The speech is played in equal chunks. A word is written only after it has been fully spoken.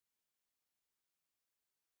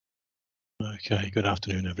Okay, good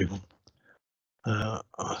afternoon, everyone. I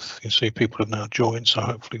can see people have now joined, so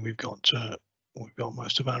hopefully we've got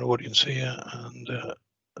most of our audience here, and the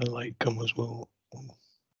latecomers will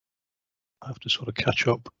have to sort of catch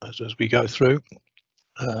up as we go through.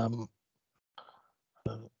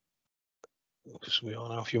 Because we are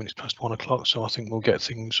now a few minutes past 1 o'clock, so I think we'll get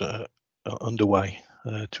things underway.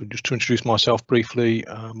 To introduce myself briefly,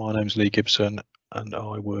 my name is Lee Gibson, and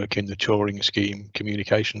I work in the Turing Scheme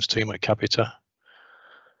communications team at Capita.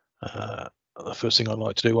 The first thing I'd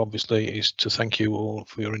like to do, obviously, is to thank you all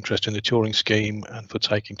for your interest in the Turing Scheme and for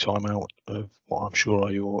taking time out of what I'm sure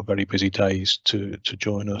are your very busy days to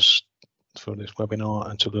join us for this webinar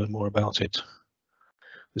and to learn more about it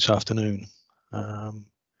this afternoon.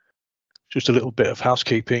 Just a little bit of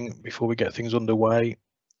housekeeping before we get things underway,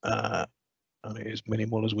 and it is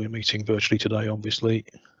minimal as we're meeting virtually today, obviously.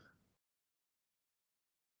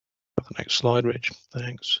 The next slide, Rich,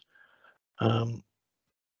 thanks.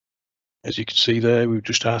 As you can see there, we've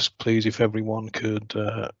just asked, please, if everyone could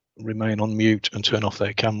remain on mute and turn off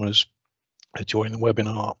their cameras during the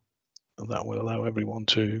webinar, and that will allow everyone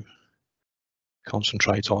to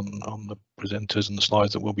concentrate on the presenters and the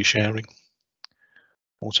slides that we'll be sharing.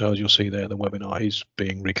 Also, as you'll see there, the webinar is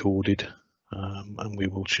being recorded, and we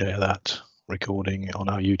will share that recording on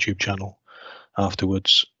our YouTube channel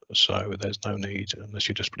afterwards. So there's no need, unless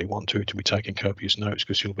you desperately want to be taking copious notes,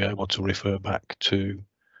 because you'll be able to refer back to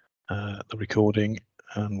the recording,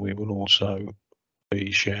 and we will also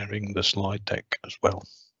be sharing the slide deck as well.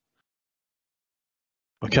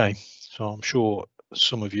 Okay, so I'm sure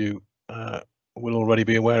some of you will already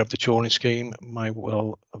be aware of the Turing Scheme, may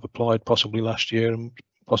well have applied possibly last year and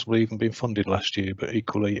possibly even been funded last year, but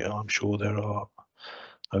equally I'm sure there are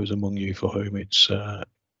those among you for whom it's a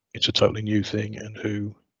totally new thing and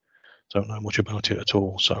who don't know much about it at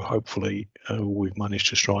all. So hopefully we've managed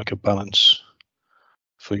to strike a balance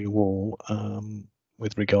for you all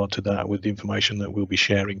with regard to that, with the information that we'll be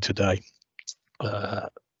sharing today.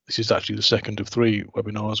 This is actually the second of 3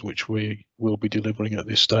 webinars which we will be delivering at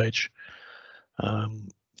this stage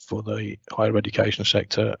for the higher education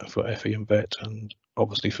sector, for FE and VET, and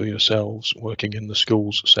obviously for yourselves working in the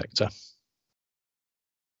schools sector.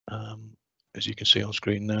 As you can see on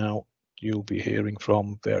screen now, you'll be hearing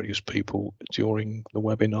from various people during the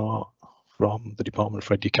webinar, from the Department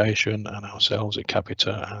for Education and ourselves at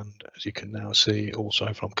Capita, and as you can now see,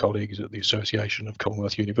 also from colleagues at the Association of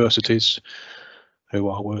Commonwealth Universities who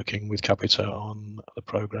are working with Capita on the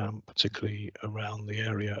programme, particularly around the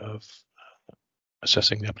area of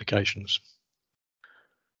assessing the applications.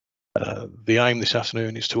 The aim this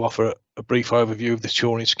afternoon is to offer a brief overview of the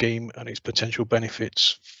Turing Scheme and its potential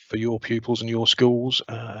benefits for your pupils and your schools,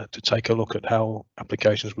 to take a look at how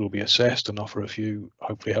applications will be assessed and offer a few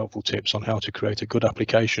hopefully helpful tips on how to create a good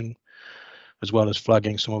application, as well as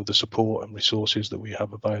flagging some of the support and resources that we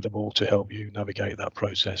have available to help you navigate that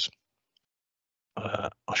process. I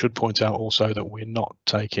should point out also that we're not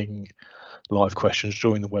taking live questions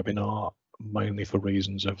during the webinar, mainly for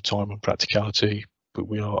reasons of time and practicality, but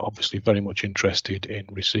we are obviously very much interested in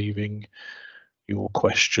receiving your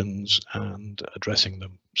questions and addressing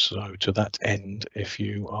them. So to that end, if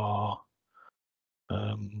you are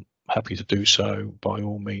happy to do so, by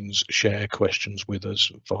all means share questions with us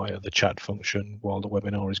via the chat function while the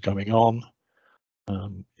webinar is going on.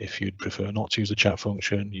 If you'd prefer not to use the chat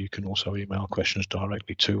function, you can also email questions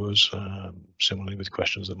directly to us. Similarly, with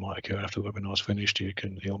questions that might occur after the webinar is finished, you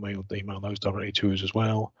can email those directly to us as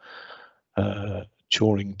well.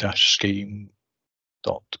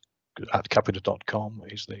 Turing-scheme@capita.com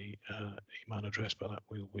is the email address, but that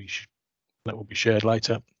will be shared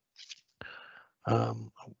later.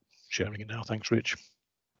 I'm sharing it now. Thanks, Rich.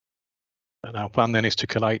 And our plan then is to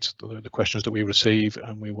collate the questions that we receive,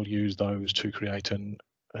 and we will use those to create an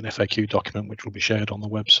FAQ document which will be shared on the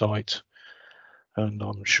website, and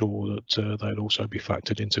I'm sure that they'll also be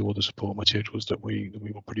factored into all the support materials that we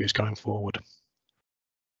will produce going forward.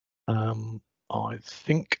 I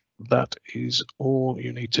think that is all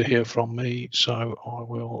you need to hear from me, so I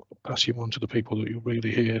will pass you on to the people that you're really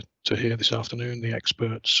here to hear this afternoon, the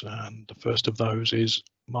experts, and the first of those is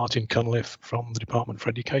Martin Cunliffe from the Department for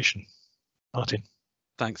Education. Martin.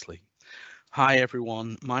 Thanks, Lee. Hi,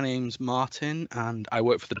 everyone. My name's Martin, and I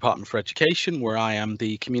work for the Department for Education, where I am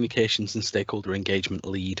the Communications and Stakeholder Engagement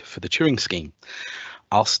Lead for the Turing Scheme.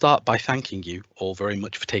 I'll start by thanking you all very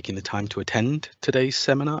much for taking the time to attend today's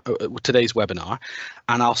webinar,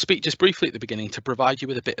 and I'll speak just briefly at the beginning to provide you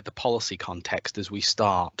with a bit of the policy context as we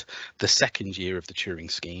start the second year of the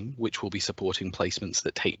Turing Scheme, which will be supporting placements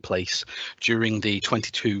that take place during the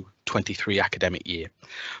 22 22-23 academic year.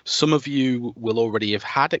 Some of you will already have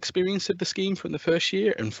had experience of the scheme from the first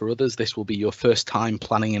year, and for others this will be your first time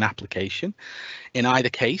planning an application. In either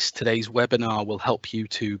case, today's webinar will help you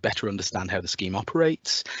to better understand how the scheme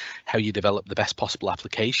operates, how you develop the best possible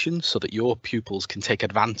application so that your pupils can take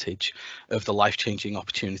advantage of the life-changing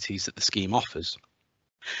opportunities that the scheme offers.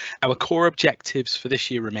 Our core objectives for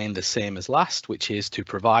this year remain the same as last, which is to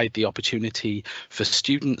provide the opportunity for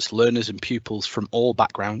students, learners and pupils from all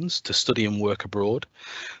backgrounds to study and work abroad,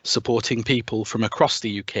 supporting people from across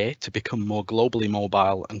the UK to become more globally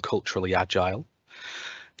mobile and culturally agile.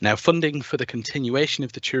 Now, funding for the continuation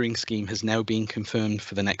of the Turing Scheme has now been confirmed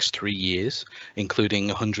for the next 3 years, including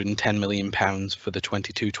 £110 million for the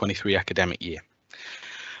 22-23 academic year.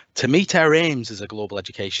 To meet our aims as a global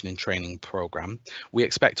education and training programme, we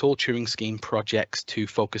expect all Turing Scheme projects to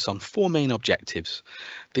focus on 4 main objectives.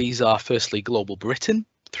 These are firstly Global Britain,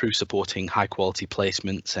 through supporting high quality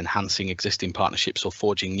placements, enhancing existing partnerships or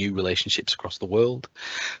forging new relationships across the world.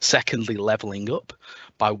 Secondly, Levelling Up,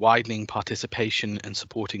 by widening participation and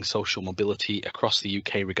supporting social mobility across the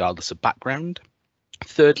UK regardless of background.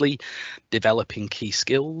 Thirdly, developing key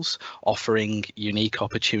skills, offering unique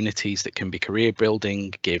opportunities that can be career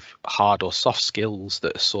building, give hard or soft skills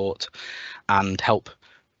that are sought, and help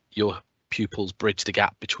your pupils bridge the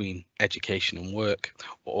gap between education and work,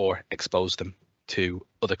 or expose them to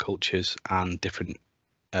other cultures and different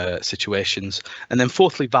situations. And then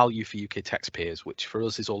fourthly, value for UK taxpayers, which for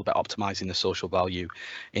us is all about optimising the social value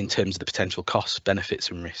in terms of the potential costs, benefits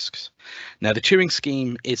and risks. Now, the Turing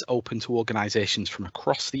Scheme is open to organisations from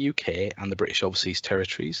across the UK and the British Overseas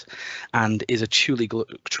Territories and is a truly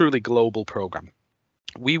global programme.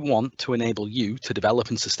 We want to enable you to develop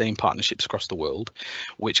and sustain partnerships across the world,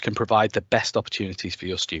 which can provide the best opportunities for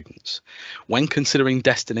your students. When considering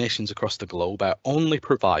destinations across the globe, our only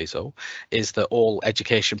proviso is that all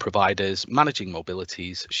education providers managing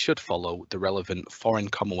mobilities should follow the relevant Foreign,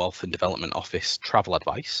 Commonwealth and Development Office travel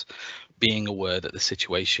advice, being aware that the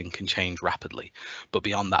situation can change rapidly. But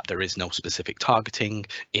beyond that, there is no specific targeting.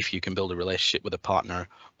 If you can build a relationship with a partner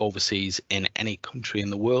overseas in any country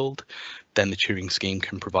in the world, then the Turing Scheme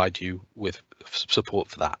can provide you with support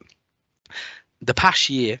for that. The past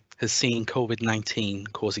year has seen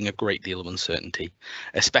COVID-19 causing a great deal of uncertainty,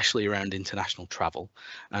 especially around international travel.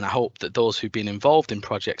 And I hope that those who've been involved in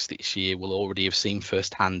projects this year will already have seen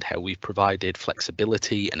firsthand how we've provided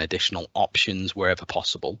flexibility and additional options wherever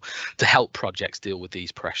possible to help projects deal with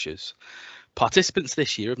these pressures. Participants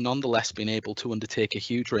this year have nonetheless been able to undertake a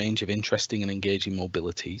huge range of interesting and engaging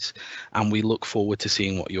mobilities, and we look forward to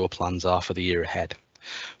seeing what your plans are for the year ahead.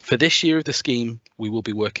 For this year of the scheme, we will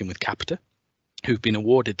be working with Capita, who've been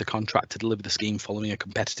awarded the contract to deliver the scheme following a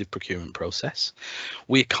competitive procurement process.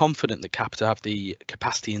 We are confident that Capita have the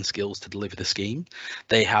capacity and skills to deliver the scheme.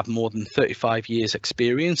 They have more than 35 years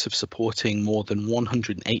experience of supporting more than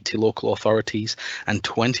 180 local authorities and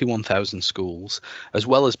 21,000 schools, as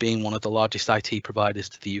well as being one of the largest IT providers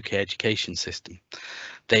to the UK education system.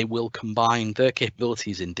 They will combine their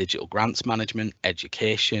capabilities in digital grants management,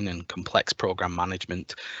 education and complex programme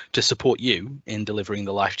management to support you in delivering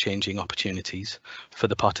the life-changing opportunities for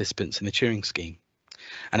the participants in the Turing Scheme.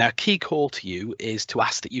 And our key call to you is to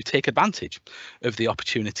ask that you take advantage of the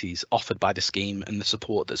opportunities offered by the scheme and the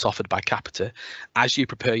support that's offered by Capita as you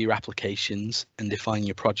prepare your applications and define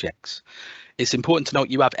your projects. It's important to note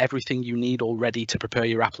you have everything you need already to prepare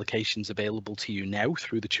your applications available to you now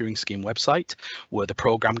through the Turing Scheme website, where the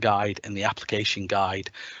programme guide and the application guide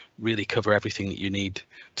really cover everything that you need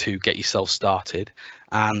to get yourself started.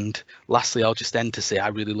 And lastly, I'll just end to say I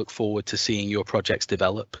really look forward to seeing your projects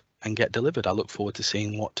develop and get delivered. I look forward to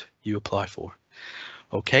seeing what you apply for.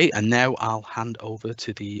 Okay, and now I'll hand over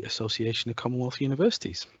to the Association of Commonwealth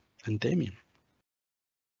Universities and Damien.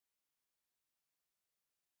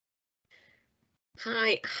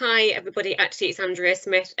 Hi everybody. Actually, it's Andrea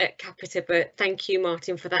Smith at Capita, but thank you,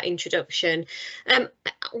 Martin, for that introduction.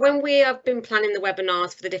 When we have been planning the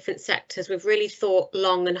webinars for the different sectors, we've really thought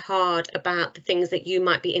long and hard about the things that you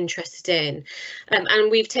might be interested in.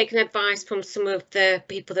 And we've taken advice from some of the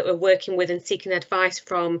people that we're working with and seeking advice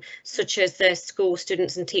from, such as the School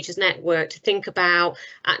Students and Teachers Network, to think about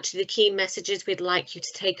actually the key messages we'd like you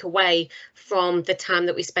to take away from the time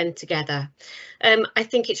that we spend together. I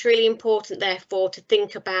think it's really important, therefore, to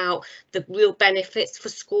think about the real benefits for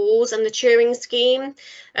schools and the Turing Scheme.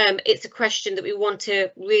 It's a question that we want to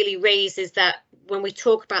really raise, is that when we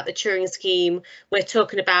talk about the Turing Scheme, we're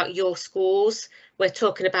talking about your schools, we're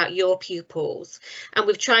talking about your pupils. And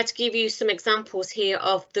we've tried to give you some examples here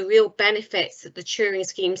of the real benefits that the Turing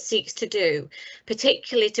Scheme seeks to do,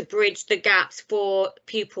 particularly to bridge the gaps for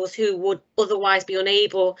pupils who would otherwise be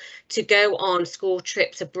unable to go on school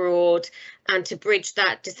trips abroad, and to bridge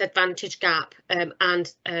that disadvantage gap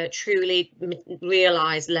and truly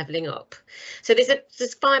realise levelling up. So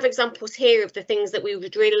there's 5 examples here of the things that we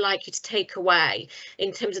would really like you to take away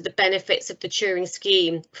in terms of the benefits of the Turing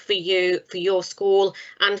Scheme for you, for your school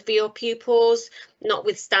and for your pupils,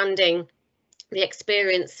 notwithstanding the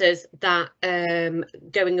experiences that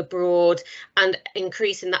going abroad and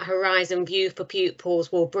increasing that horizon view for pupils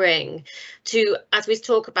will bring, to, as we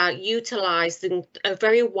talk about, utilising a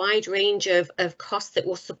very wide range of costs that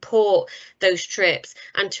will support those trips,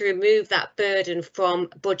 and to remove that burden from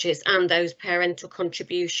budgets and those parental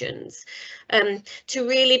contributions, to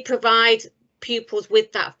really provide pupils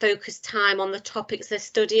with that focused time on the topics they're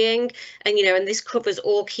studying. And and this covers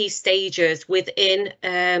all key stages within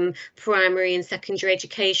primary and secondary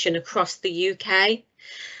education across the UK,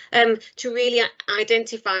 to really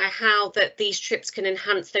identify how that these trips can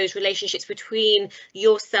enhance those relationships between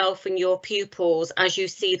yourself and your pupils as you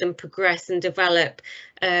see them progress and develop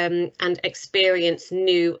and experience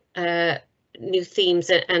new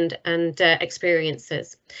themes and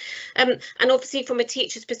experiences, and obviously from a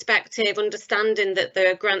teacher's perspective, understanding that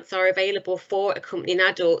the grants are available for accompanying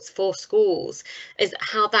adults for schools, is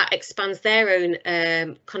how that expands their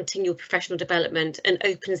own continual professional development and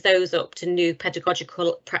opens those up to new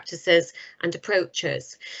pedagogical practices and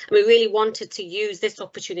approaches. And we really wanted to use this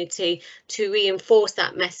opportunity to reinforce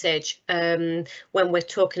that message when we're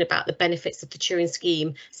talking about the benefits of the Turing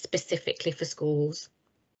Scheme specifically for schools.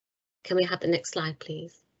 Can we have the next slide,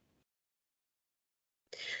 please?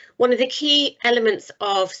 One of the key elements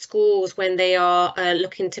of schools when they are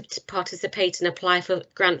looking to participate and apply for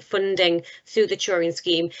grant funding through the Turing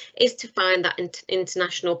Scheme is to find that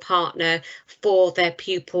international partner for their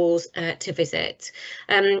pupils to visit.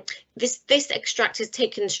 This extract is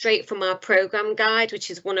taken straight from our programme guide, which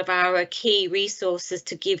is one of our key resources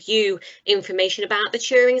to give you information about the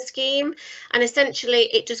Turing Scheme. And essentially,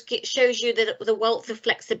 it just shows you the wealth of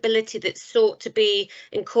flexibility that's sought to be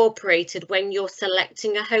incorporated when you're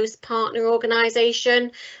selecting a host partner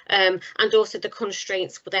organisation, and also the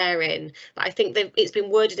constraints therein. But I think that it's been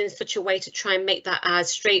worded in such a way to try and make that as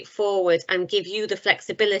straightforward and give you the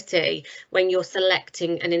flexibility when you're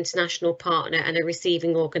selecting an international partner and a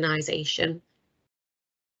receiving organisation.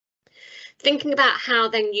 Thinking about how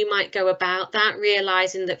then you might go about that,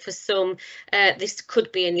 realising that for some this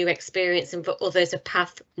could be a new experience and for others a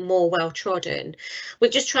path more well trodden.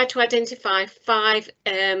 We've just tried to identify 5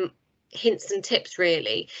 hints and tips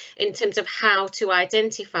really in terms of how to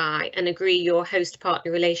identify and agree your host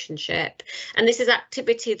partner relationship, and this is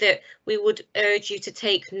activity that we would urge you to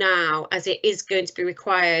take now, as it is going to be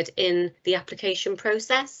required in the application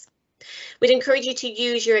process. We'd encourage you to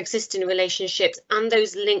use your existing relationships and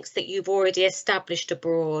those links that you've already established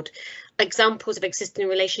abroad. Examples of existing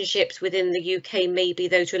relationships within the UK may be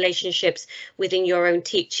those relationships within your own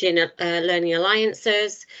teaching learning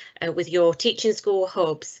alliances, with your teaching school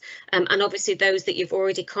hubs, and obviously those that you've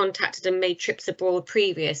already contacted and made trips abroad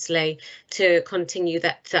previously to continue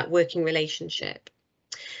that working relationship.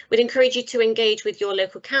 We'd encourage you to engage with your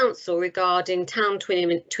local council regarding town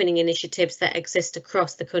twinning initiatives that exist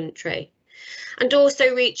across the country, and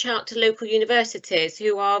also reach out to local universities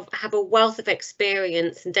who have a wealth of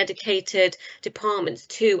experience and dedicated departments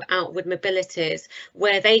to outward mobilities,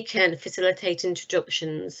 where they can facilitate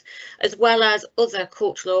introductions, as well as other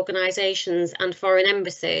cultural organisations and foreign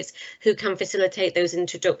embassies who can facilitate those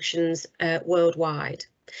introductions worldwide.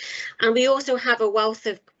 And we also have a wealth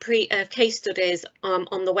of case studies on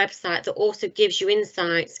the website that also gives you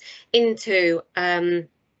insights into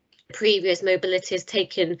previous mobilities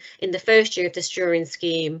taken in the first year of the Turing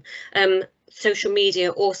Scheme. Social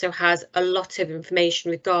media also has a lot of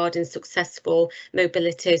information regarding successful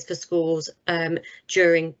mobilities for schools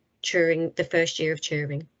during the first year of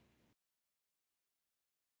Turing.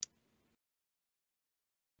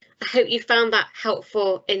 I hope you found that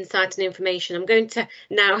helpful insight and information. I'm going to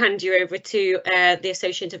now hand you over to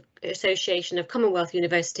the Association of Commonwealth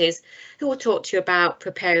Universities, who will talk to you about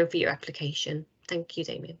preparing for your application. Thank you,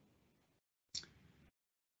 Damien.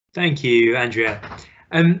 Thank you, Andrea.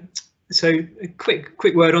 So a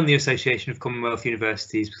quick word on the Association of Commonwealth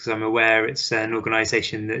Universities, because I'm aware it's an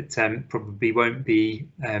organisation that probably won't be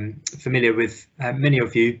familiar with many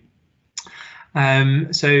of you.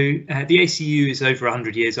 The ACU is over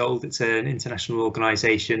 100 years old. It's an international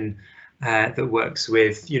organisation that works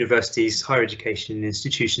with universities, higher education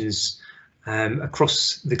institutions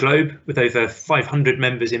across the globe, with over 500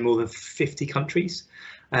 members in more than 50 countries.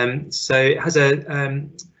 So it has a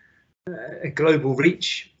global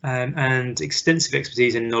reach and extensive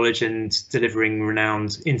expertise and knowledge and delivering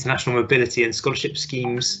renowned international mobility and scholarship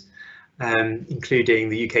schemes, including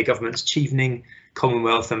the UK government's Chevening,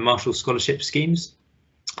 Commonwealth and Marshall Scholarship schemes,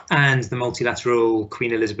 and the multilateral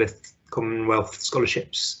Queen Elizabeth Commonwealth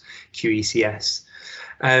Scholarships, QECS.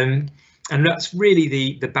 And that's really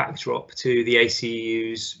the backdrop to the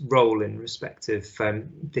ACU's role in respect of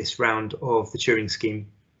this round of the Turing Scheme,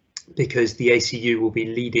 because the ACU will be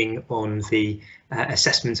leading on the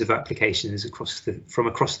assessment of applications from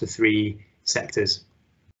across the three sectors.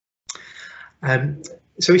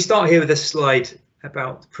 So we start here with a slide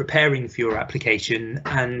about preparing for your application,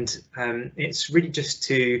 and it's really just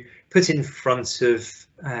to put in front of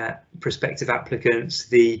prospective applicants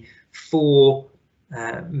the four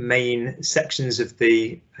main sections of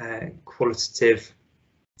the qualitative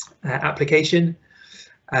application.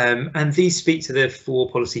 And these speak to the four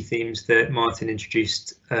policy themes that Martin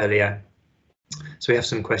introduced earlier. So we have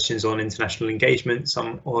some questions on international engagement,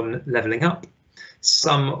 some on levelling up,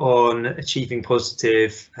 some on achieving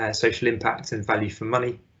positive social impact and value for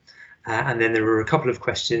money. And then there were a couple of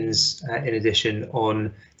questions in addition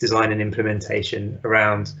on design and implementation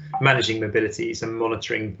around managing mobilities and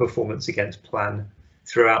monitoring performance against plan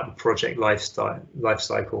throughout the project life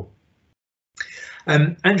cycle.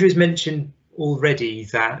 Andrew has mentioned already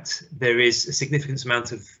that there is a significant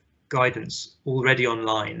amount of guidance already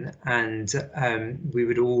online, and we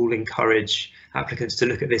would all encourage applicants to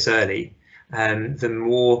look at this early. The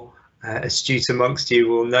more astute amongst you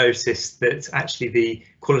will notice that actually the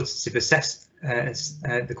qualitative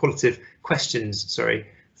questions,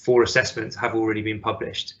 for assessment have already been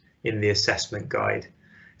published in the assessment guide.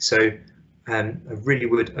 So I really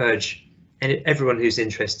would urge everyone who's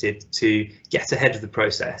interested to get ahead of the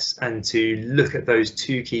process and to look at those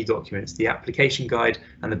two key documents, the application guide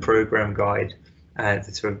and the program guide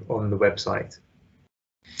that are on the website.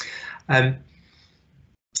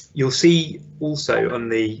 You'll see also on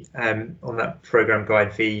the on that program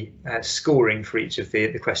guide the scoring for each of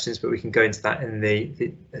the questions, but we can go into that in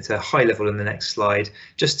at a high level in the next slide.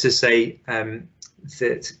 Just to say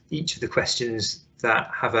that each of the questions that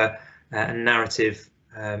have a narrative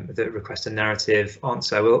that request a narrative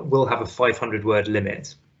answer will have a 500-word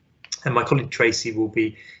limit, and my colleague Tracy will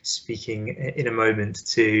be speaking in a moment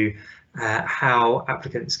to how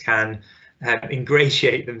applicants can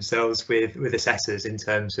ingratiate themselves with assessors in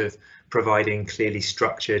terms of providing clearly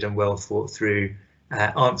structured and well thought through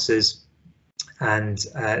answers, and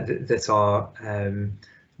that are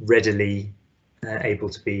readily able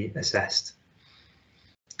to be assessed.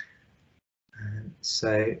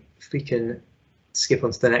 So if we can skip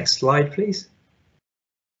on to the next slide, please.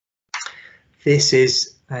 This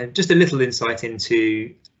is just a little insight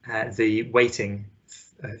into the weighting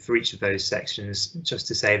for each of those sections, just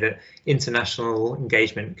to say that international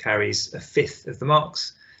engagement carries 1/5 of the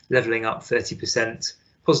marks, levelling up 30%,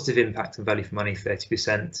 positive impact and value for money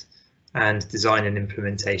 30%, and design and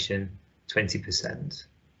implementation 20%.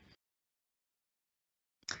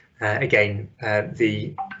 Again,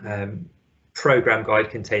 the program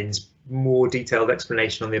guide contains more detailed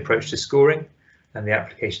explanation on the approach to scoring, and the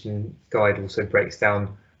application guide also breaks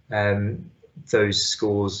down those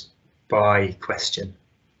scores by question.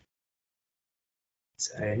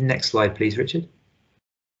 So next slide, please, Richard.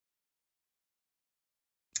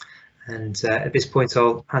 And at this point,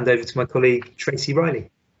 I'll hand over to my colleague, Tracy Riley.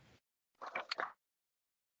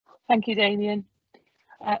 Thank you, Damien.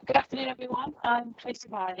 Good afternoon, everyone. I'm Tracy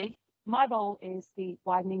Riley. My role is the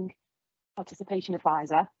Widening Participation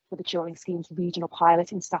Advisor for the Turing Scheme's regional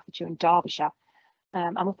pilot in Staffordshire and Derbyshire.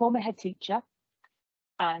 I'm a former head teacher,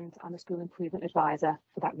 and I'm a school improvement advisor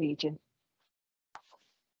for that region.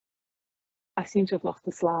 I seem to have lost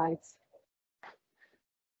the slides.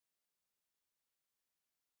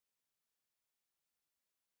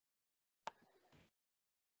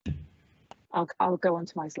 I'll go on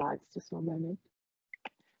to my slides, just one moment,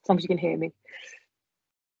 as long as you can hear me.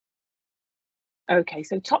 Okay,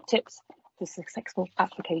 so top tips for successful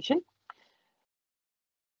application.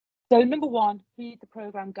 So number one, read the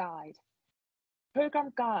program guide.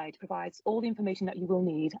 Program guide provides all the information that you will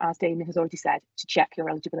need, as Damien has already said, to check your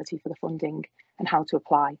eligibility for the funding and how to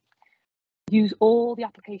apply. Use all the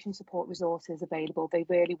application support resources available. They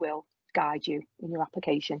really will guide you in your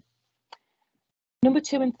application. Number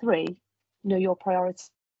 2 and 3, know your priorities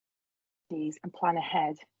and plan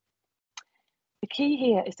ahead. The key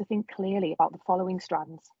here is to think clearly about the following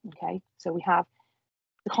strands. Okay, so we have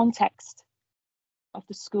the context of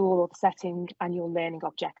the school or the setting and your learning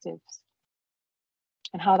objectives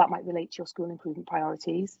and how that might relate to your school improvement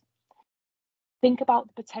priorities. Think about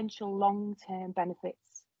the potential long-term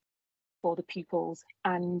benefits for the pupils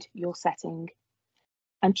and your setting,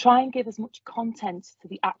 and try and give as much content to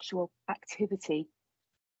the actual activity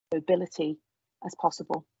or ability as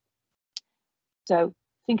possible. So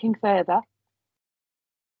thinking further,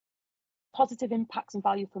 positive impacts and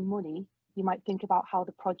value for money, you might think about how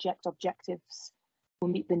the project objectives will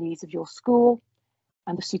meet the needs of your school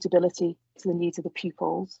and the suitability to the needs of the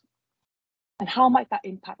pupils, and how might that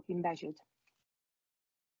impact be measured.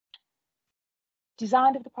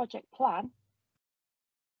 Design of the project plan,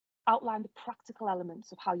 outline the practical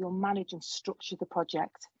elements of how you'll manage and structure the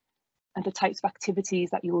project and the types of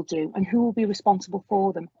activities that you will do and who will be responsible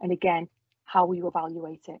for them, and again, how will you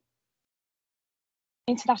evaluate it.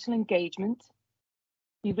 International engagement,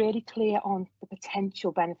 be really clear on the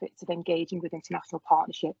potential benefits of engaging with international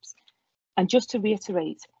partnerships. And just to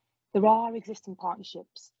reiterate, there are existing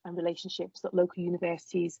partnerships and relationships that local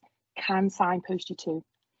universities can signpost you to.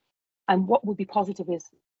 And what would be positive is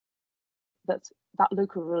that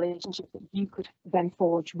local relationship that you could then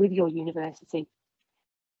forge with your university.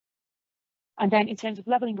 And then in terms of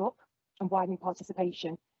levelling up and widening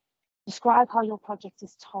participation, describe how your project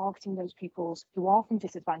is targeting those pupils who are from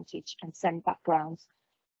disadvantaged and SEND backgrounds,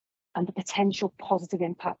 and the potential positive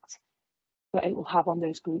impact that it will have on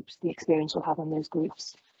those groups, the experience will have on those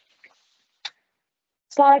groups.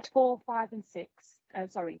 Slides 4, 5 and 6,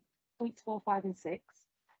 points 4, 5 and 6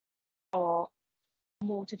 are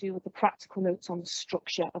more to do with the practical notes on the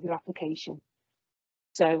structure of your application.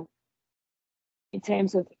 So in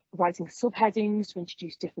terms of writing subheadings to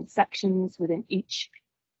introduce different sections within each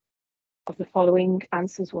of the following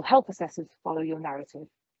answers will help assessors follow your narrative.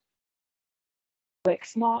 Work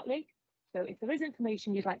smartly. So if there is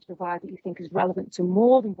information you'd like to provide that you think is relevant to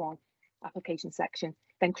more than one application section,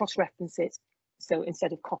 then cross-reference it. So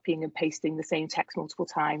instead of copying and pasting the same text multiple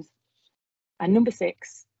times. And number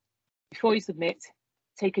 6, before you submit,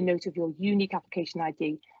 take a note of your unique application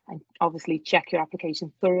ID and obviously check your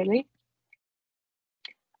application thoroughly.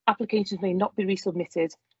 Applications may not be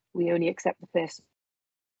resubmitted. We only accept the first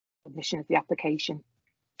submission of the application.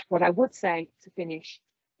 What I would say to finish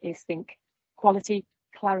is think quality,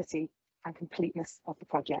 clarity, and completeness of the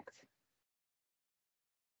project.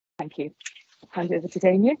 Thank you. Hand over to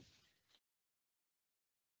Damien.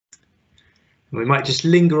 We might just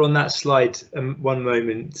linger on that slide one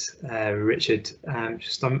moment, Richard.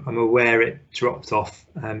 I'm aware it dropped off,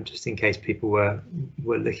 just in case people were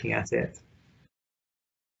looking at it.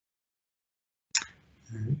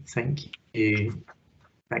 Thank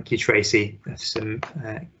you, Tracy. That's some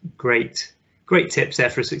great tips there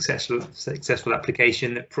for a successful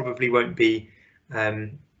application that probably won't be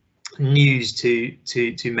news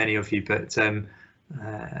to many of you, but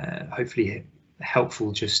hopefully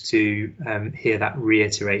helpful just to hear that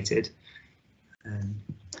reiterated.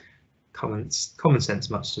 Common sense,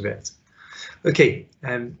 much of it. Okay,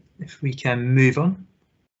 if we can move on.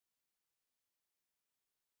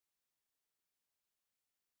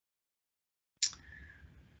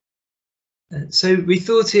 So we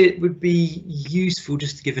thought it would be useful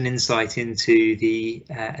just to give an insight into the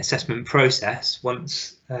assessment process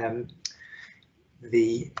once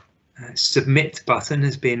the submit button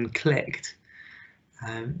has been clicked.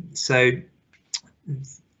 So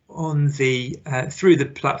on the through the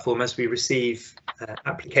platform, as we receive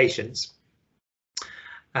applications,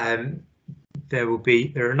 there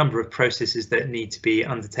are a number of processes that need to be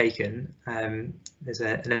undertaken. There's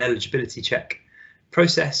an eligibility check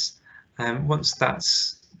process. Once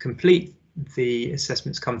that's complete, the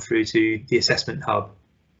assessments come through to the assessment hub,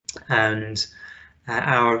 and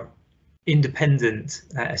our independent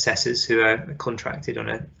assessors who are contracted on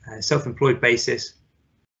a self-employed basis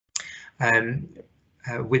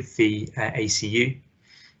with the ACU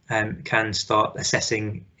can start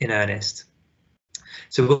assessing in earnest.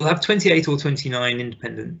 So we'll have 28 or 29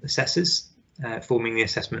 independent assessors forming the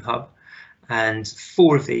assessment hub, and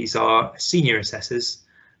 4 of these are senior assessors,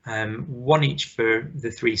 1 each for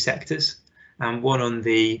the 3 sectors and 1 on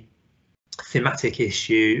the thematic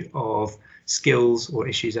issue of skills, or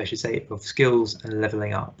issues I should say, of skills and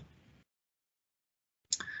levelling up.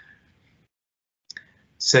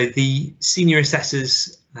 So the senior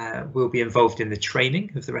assessors will be involved in the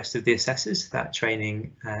training of the rest of the assessors. That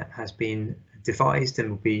training has been devised and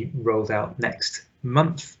will be rolled out next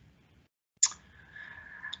month.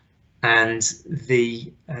 And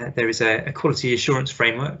there is a quality assurance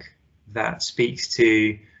framework that speaks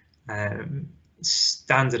to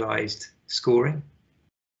standardised scoring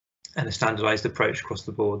and a standardised approach across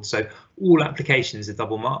the board. So all applications are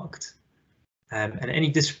double marked, and any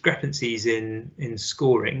discrepancies in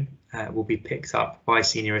scoring will be picked up by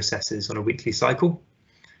senior assessors on a weekly cycle.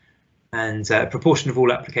 And a proportion of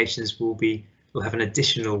all applications will have an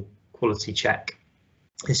additional quality check,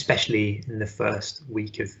 especially in the first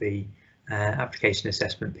week of the application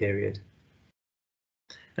assessment period.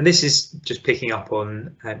 And this is just picking up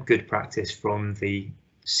on good practice from the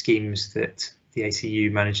schemes that the ACU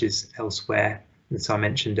manages elsewhere that I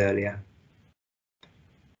mentioned earlier.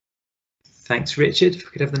 Thanks, Richard. If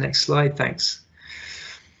we could have the next slide, thanks.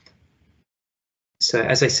 So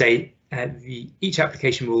as I say, each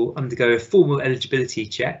application will undergo a formal eligibility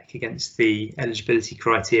check against the eligibility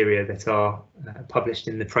criteria that are published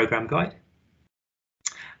in the programme guide.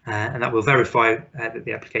 And that will verify that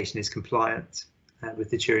the application is compliant with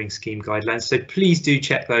the Turing Scheme guidelines. So please do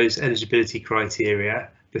check those eligibility criteria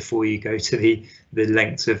before you go to the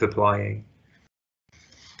lengths of applying.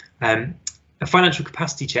 A financial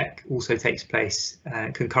capacity check also takes place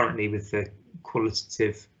concurrently with the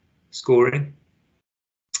qualitative scoring.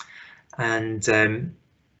 And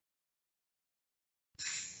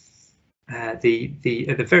at the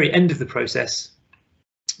very end of the process,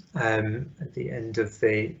 at the end of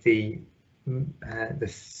the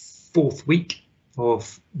fourth week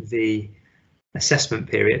of the assessment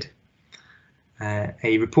period,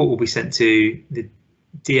 a report will be sent to the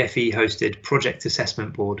DFE hosted project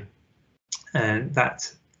assessment board, and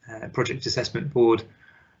that project assessment board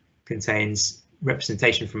contains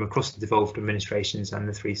representation from across the devolved administrations and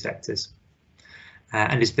the three sectors,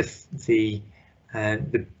 and is the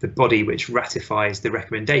body which ratifies the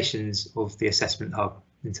recommendations of the assessment hub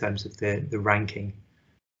in terms of the ranking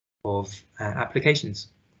of applications.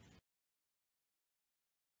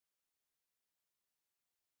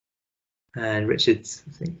 And Richard,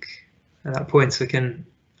 I think at that point I can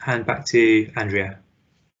hand back to Andrea.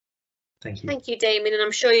 Thank you. Thank you, Damien, and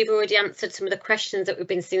I'm sure you've already answered some of the questions that we've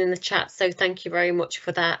been seeing in the chat, so thank you very much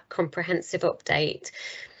for that comprehensive update.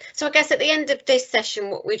 So I guess at the end of this session,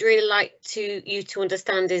 what we'd really like you to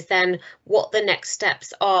understand is then what the next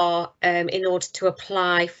steps are in order to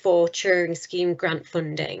apply for Turing Scheme grant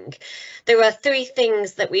funding. There are three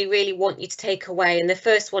things that we really want you to take away, and the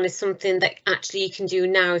first one is something that actually you can do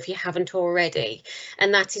now if you haven't already,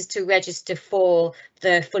 and that is to register for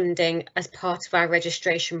the funding as part of our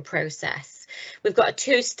registration process. We've got a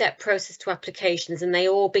two-step process to applications, and they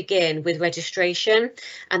all begin with registration,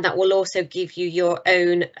 and that will also give you your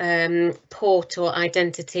own portal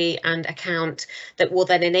identity and account that will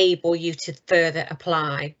then enable you to further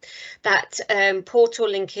apply. That portal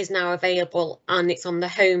link is now available, and it's on the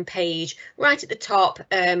home page right at the top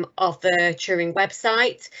of the Turing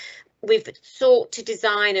website. We've sought to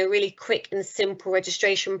design a really quick and simple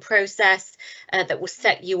registration process that will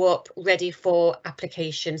set you up ready for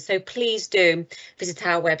application. So please do visit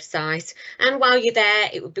our website. And while you're there,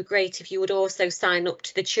 it would be great if you would also sign up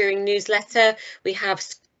to the Turing newsletter. We have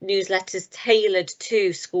newsletters tailored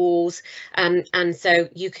to schools, and so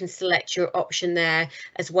you can select your option there,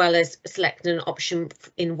 as well as selecting an option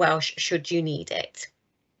in Welsh should you need it.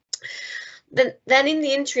 Then in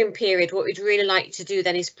the interim period, what we'd really like you to do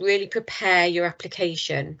then is really prepare your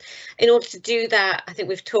application. In order to do that, I think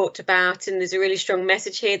we've talked about, and there's a really strong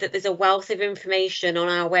message here, that there's a wealth of information on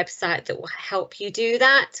our website that will help you do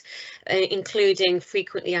that, including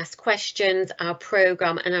frequently asked questions, our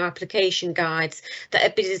programme and our application guides that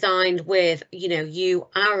have been designed with, you,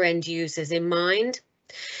 our end users in mind.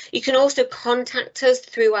 You can also contact us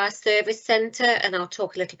through our service centre, and I'll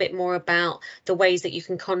talk a little bit more about the ways that you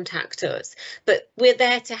can contact us. But we're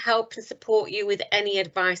there to help and support you with any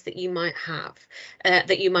advice that you might have,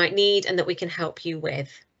 that you might need, and that we can help you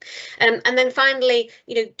with. And then finally,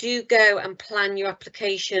 do go and plan your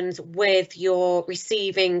applications with your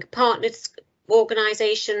receiving partners,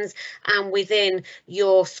 organisations, and within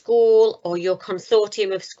your school or your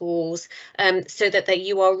consortium of schools, so that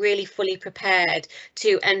you are really fully prepared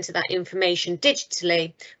to enter that information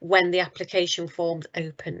digitally when the application form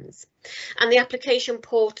opens. And the application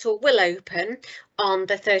portal will open on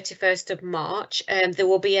the 31st of March. There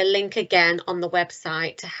will be a link again on the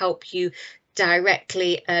website to help you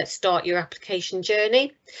directly start your application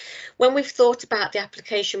journey. When we've thought about the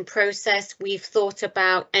application process, we've thought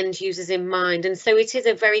about end users in mind, and so it is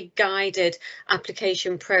a very guided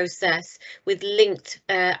application process with linked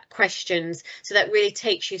questions, so that really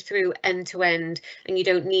takes you through end to end, and you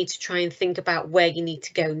don't need to try and think about where you need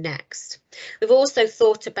to go next. We've also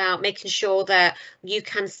thought about making sure that you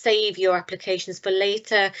can save your applications for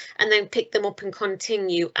later and then pick them up and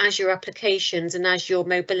continue as your applications and as your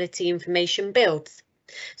mobility information builds.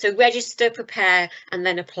 So register, prepare, and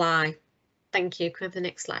then apply. Thank you. Can I have the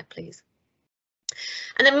next slide, please?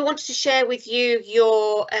 And then we wanted to share with you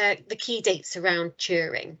the key dates around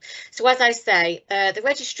Turing. So as I say, the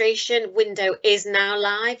registration window is now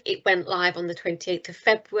live. It went live on the 28th of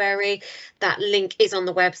February. That link is on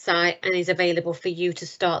the website and is available for you to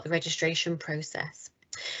start the registration process.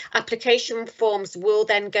 Application forms will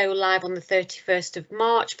then go live on the 31st of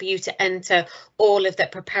March for you to enter all of the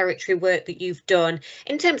preparatory work that you've done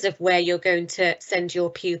in terms of where you're going to send your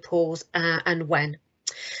pupils and when.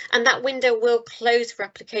 And that window will close for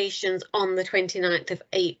applications on the 29th of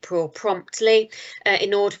April promptly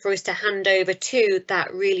in order for us to hand over to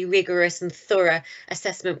that really rigorous and thorough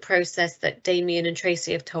assessment process that Damien and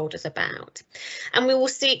Tracy have told us about. And we will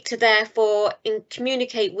seek to therefore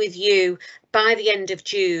communicate with you by the end of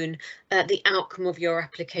June the outcome of your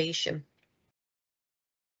application.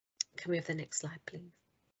 Can we have the next slide, please?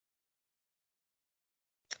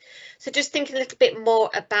 So just thinking a little bit more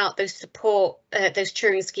about those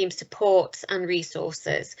Turing Scheme supports and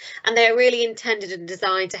resources, and they're really intended and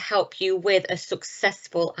designed to help you with a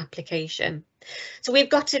successful application. So we've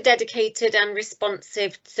got a dedicated and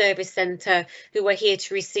responsive service centre who are here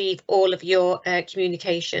to receive all of your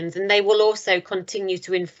communications, and they will also continue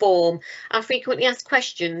to inform our frequently asked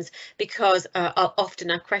questions because often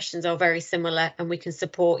our questions are very similar and we can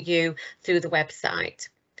support you through the website.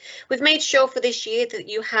 We've made sure for this year that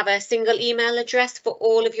you have a single email address for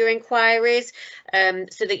all of your inquiries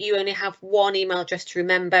so that you only have one email address to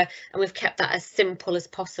remember, and we've kept that as simple as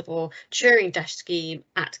possible,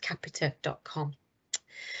 turing-scheme@capita.com.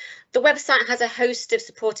 The website has a host of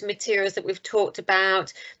supporting materials that we've talked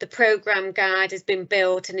about. The programme guide has been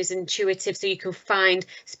built and is intuitive, so you can find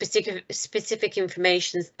specific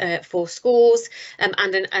information for schools and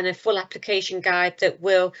a full application guide that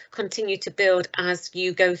will continue to build as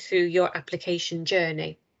you go through your application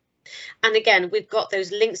journey. And again, we've got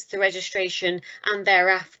those links to the registration and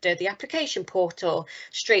thereafter the application portal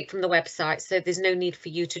straight from the website, so there's no need for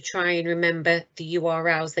you to try and remember the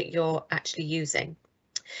URLs that you're actually using.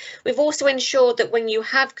 We've also ensured that when you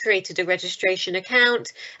have created a registration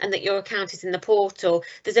account and that your account is in the portal,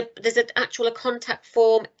 there's an actual contact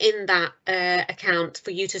form in that account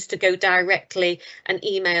for you just to go directly and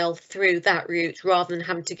email through that route rather than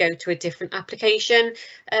having to go to a different application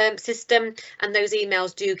system. And those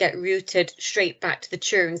emails do get routed straight back to the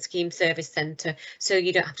Turing Scheme Service Centre, so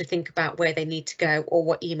you don't have to think about where they need to go or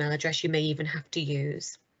what email address you may even have to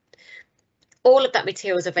use. All of that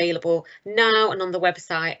material is available now and on the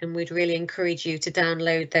website, and we'd really encourage you to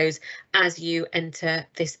download those as you enter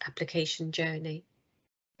this application journey.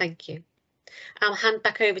 Thank you. I'll hand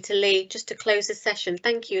back over to Lee just to close the session.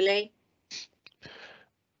 Thank you, Lee.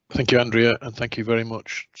 Thank you, Andrea, and thank you very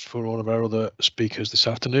much for all of our other speakers this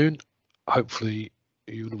afternoon. Hopefully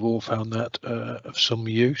you would have all found that of some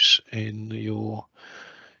use in your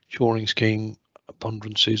Turing Scheme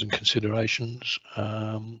ponderances and considerations.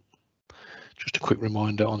 Just a quick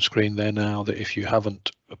reminder on screen there now that if you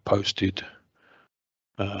haven't posted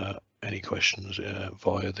any questions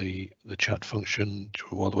via the chat function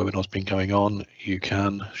while the webinar's been going on, you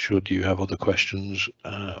can, should you have other questions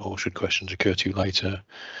or should questions occur to you later,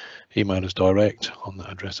 email us direct on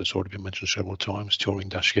that address that's already been mentioned several times,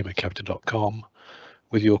 turing-scheme@capita.com,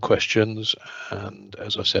 with your questions. And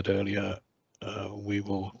as I said earlier, we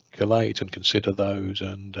will collate and consider those,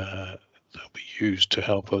 and they'll be used to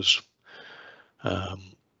help us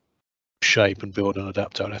shape and build and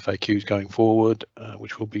adapt our FAQs going forward,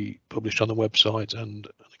 which will be published on the website, and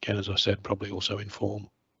again, as I said, probably also inform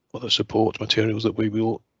other support materials that we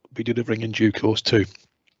will be delivering in due course too.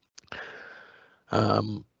 I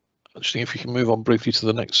just think if you can move on briefly to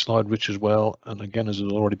the next slide, Rich, as well, and again, as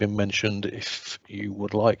has already been mentioned, if you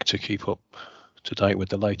would like to keep up to date with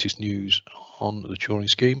the latest news on the Turing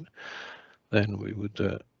Scheme, then we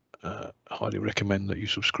would highly recommend that you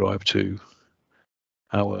subscribe to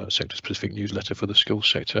our sector-specific newsletter for the skills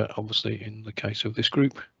sector, obviously in the case of this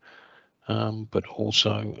group, but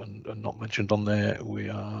also, and not mentioned on there, we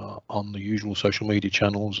are on the usual social media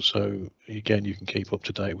channels, so again you can keep up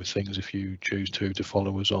to date with things if you choose to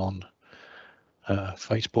follow us on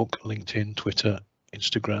Facebook, LinkedIn, Twitter,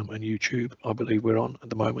 Instagram and YouTube. I believe we're on at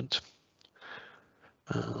the moment.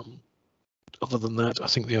 Other than that, I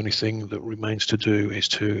think the only thing that remains to do is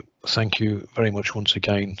to thank you very much once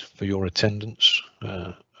again for your attendance.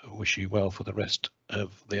 I wish you well for the rest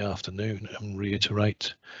of the afternoon and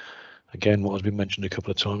reiterate again what has been mentioned a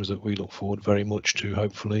couple of times, that we look forward very much to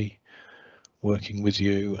hopefully working with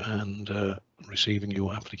you and receiving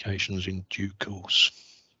your applications in due course.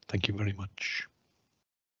 Thank you very much.